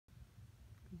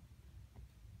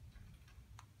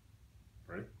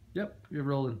Yep, you're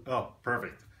rolling. Oh,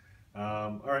 perfect.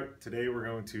 All right, today we're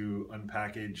going to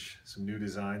unpackage some new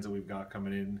designs that we've got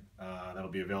coming in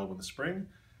that'll be available in the spring.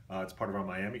 It's part of our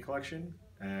Miami collection,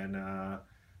 and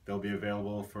they'll be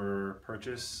available for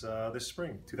purchase this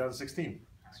spring, 2016.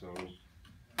 So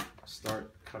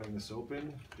start cutting this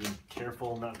open. Be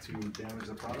careful not to damage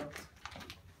the product.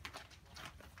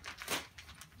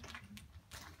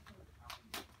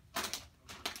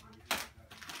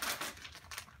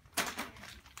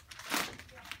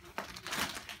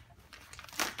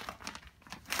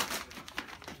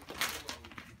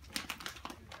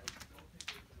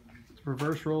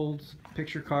 Reverse rolled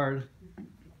picture card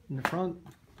in the front.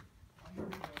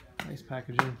 Nice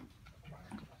packaging.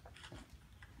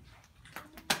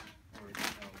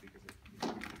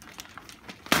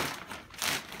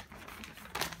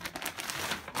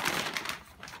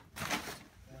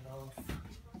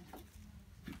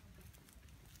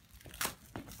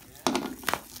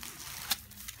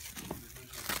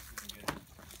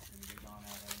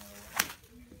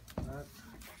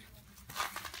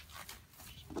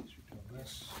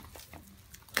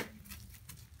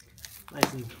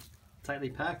 Nice and tightly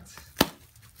packed.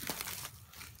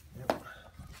 Yep.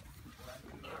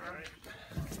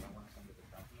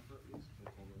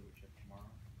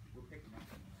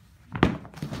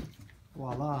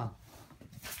 Voila.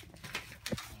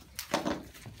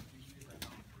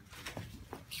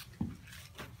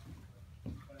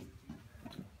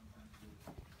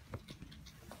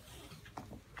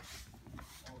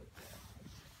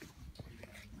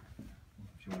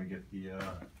 If you want to get the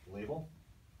label.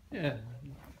 Yeah.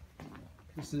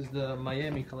 This is the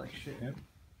Miami collection. Yep.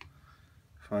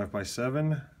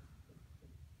 5x7.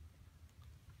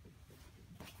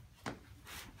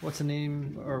 What's the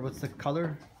name or what's the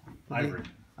color? Ivory.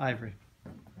 Ivory.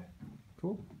 Yeah.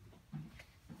 Cool.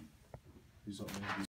 These